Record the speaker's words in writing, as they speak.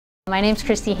My name's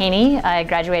Kristy Hajny. I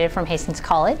graduated from Hastings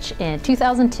College in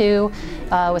 2002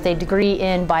 with a degree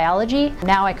in biology.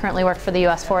 Now I currently work for the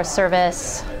U.S. Forest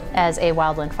Service as a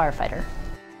wildland firefighter.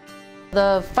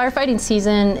 The firefighting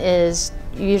season is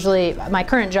usually, my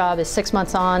current job is 6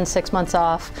 months on, 6 months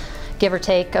off, give or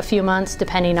take a few months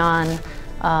depending on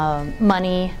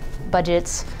money,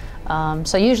 budgets.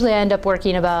 So usually I end up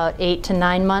working about 8 to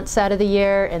 9 months out of the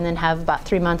year and then have about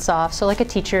 3 months off. So like a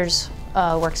teacher's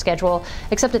work schedule,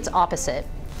 except it's opposite.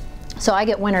 So I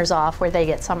get winters off where they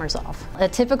get summers off. A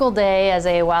typical day as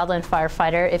a wildland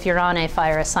firefighter, if you're on a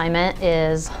fire assignment,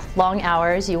 is long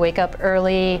hours. You wake up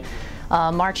early,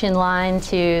 march in line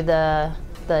to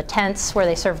the tents where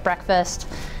they serve breakfast,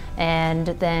 and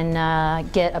then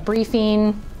get a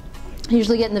briefing.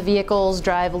 Usually get in the vehicles,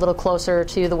 drive a little closer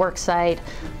to the work site,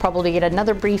 probably get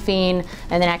another briefing,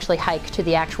 and then actually hike to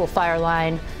the actual fire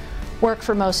line. Work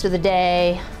for most of the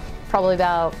day, probably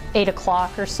about 8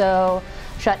 o'clock or so,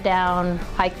 shut down,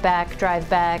 hike back, drive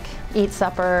back, eat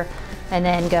supper, and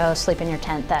then go sleep in your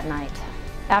tent that night.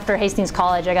 After Hastings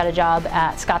College, I got a job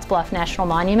at Scottsbluff National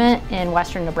Monument in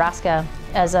western Nebraska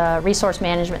as a resource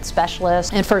management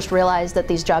specialist, and first realized that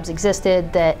these jobs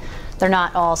existed, that they're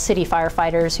not all city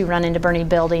firefighters who run into burning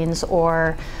buildings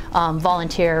or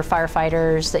volunteer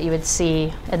firefighters that you would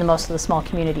see in most of the small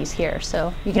communities here.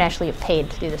 So you can actually get paid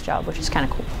to do this job, which is kind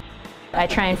of cool. I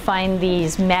try and find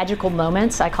these magical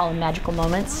moments, I call them magical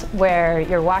moments, where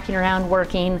you're walking around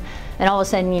working and all of a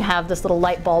sudden you have this little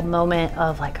light bulb moment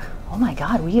of like, oh my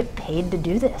God, we get paid to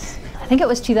do this. I think it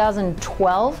was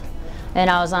 2012, and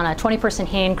I was on a 20-person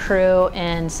hand crew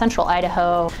in central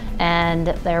Idaho, and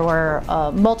there were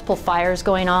multiple fires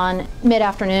going on.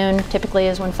 Mid-afternoon typically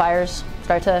is when fires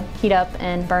start to heat up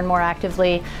and burn more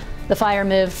actively. The fire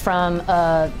moved from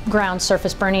a ground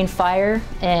surface burning fire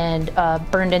and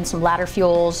burned in some ladder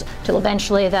fuels till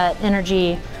eventually that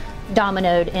energy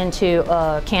dominoed into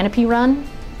a canopy run,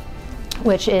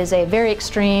 which is a very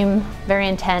extreme, very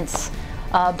intense,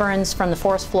 burns from the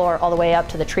forest floor all the way up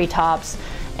to the treetops,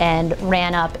 and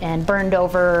ran up and burned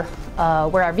over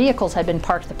where our vehicles had been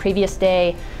parked the previous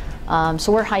day.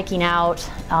 So we're hiking out.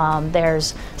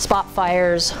 There's spot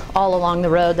fires all along the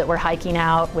road that we're hiking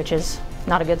out, which is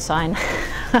not a good sign.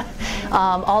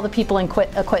 All the people and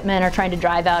equipment are trying to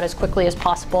drive out as quickly as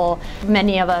possible.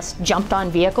 Many of us jumped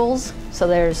on vehicles, so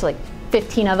there's like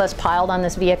 15 of us piled on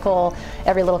this vehicle,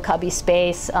 every little cubby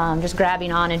space, just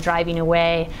grabbing on and driving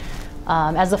away.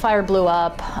 As the fire blew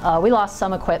up, we lost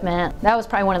some equipment. That was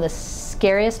probably one of the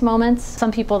scariest moments.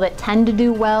 Some people that tend to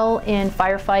do well in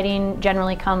firefighting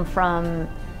generally come from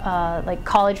like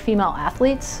college female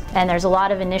athletes, and there's a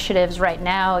lot of initiatives right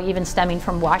now, even stemming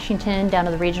from Washington down to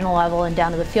the regional level and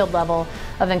down to the field level,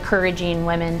 of encouraging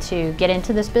women to get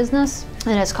into this business,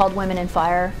 and it's called Women in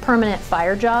Fire. Permanent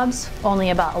fire jobs, only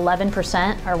about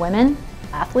 11% are women.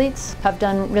 Athletes have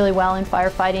done really well in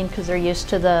firefighting because they're used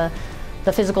to the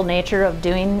physical nature of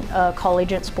doing a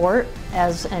collegiate sport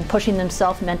and pushing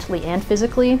themselves mentally and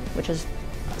physically, which is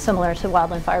similar to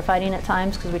wildland firefighting at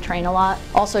times because we train a lot.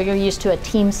 Also, you're used to a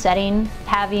team setting.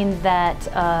 Having that,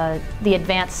 the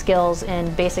advanced skills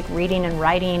in basic reading and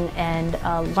writing and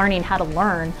learning how to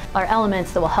learn are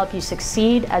elements that will help you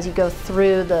succeed as you go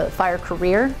through the fire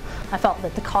career. I felt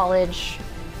that the college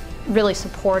really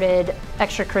supported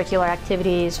extracurricular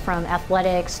activities from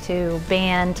athletics to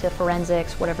band to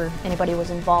forensics, whatever anybody was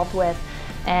involved with.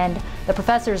 And the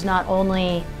professors not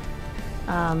only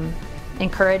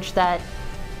encouraged that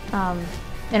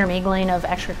intermingling of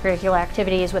extracurricular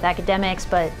activities with academics,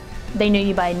 but they knew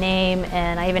you by name,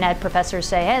 and I even had professors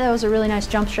say, hey, that was a really nice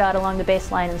jump shot along the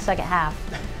baseline in the second half.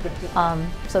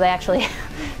 So they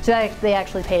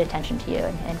actually paid attention to you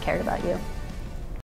and cared about you.